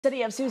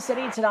City of Sioux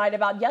City tonight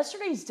about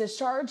yesterday's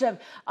discharge of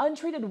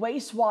untreated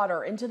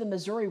wastewater into the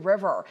Missouri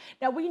River.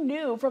 Now, we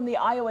knew from the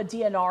Iowa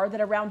DNR that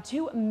around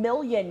 2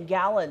 million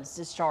gallons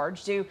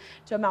discharged due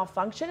to a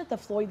malfunction at the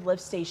Floyd lift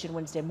station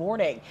Wednesday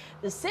morning.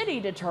 The city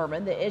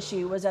determined the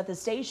issue was at the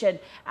station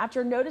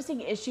after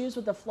noticing issues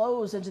with the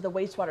flows into the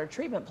wastewater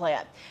treatment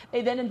plant.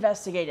 They then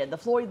investigated the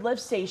Floyd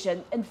lift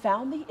station and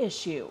found the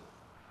issue.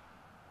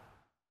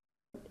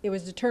 It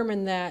was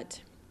determined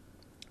that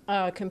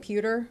a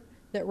computer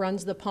that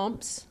runs the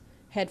pumps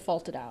had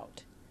faulted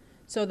out.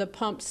 So the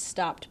pumps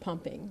stopped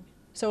pumping.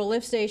 So a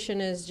lift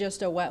station is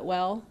just a wet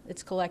well.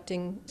 It's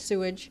collecting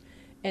sewage,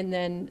 and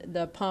then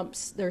the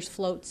pumps, there's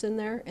floats in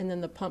there, and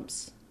then the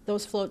pumps,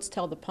 those floats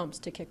tell the pumps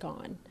to kick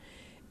on.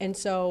 And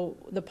so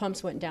the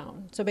pumps went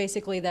down. So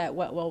basically that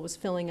wet well was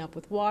filling up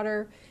with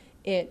water.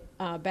 It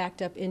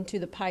backed up into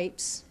the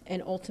pipes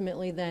and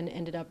ultimately then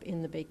ended up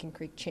in the Bacon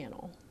Creek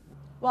channel.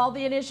 Well,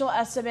 the initial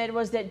estimate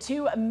was that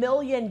 2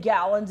 million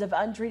gallons of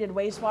untreated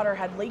wastewater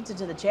had leaked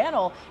into the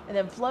channel and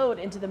then flowed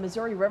into the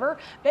Missouri River.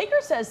 Baker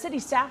says city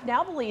staff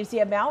now believes the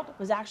amount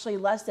was actually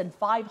less than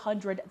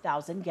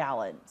 500,000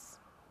 gallons.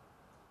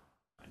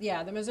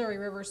 Yeah, the Missouri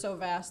River is so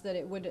vast that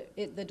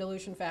the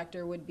dilution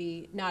factor would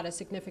be not a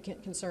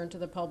significant concern to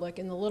the public,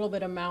 and the little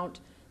bit amount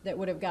that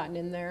would have gotten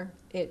in there,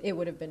 it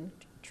would have been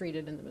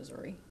treated in the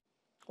Missouri.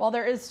 While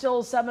there is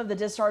still some of the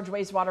discharged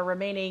wastewater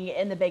remaining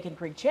in the Bacon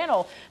Creek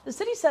channel, the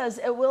city says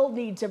it will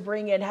need to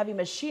bring in heavy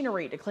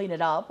machinery to clean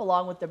it up,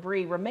 along with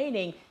debris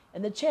remaining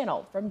in the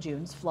channel from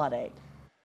June's flooding.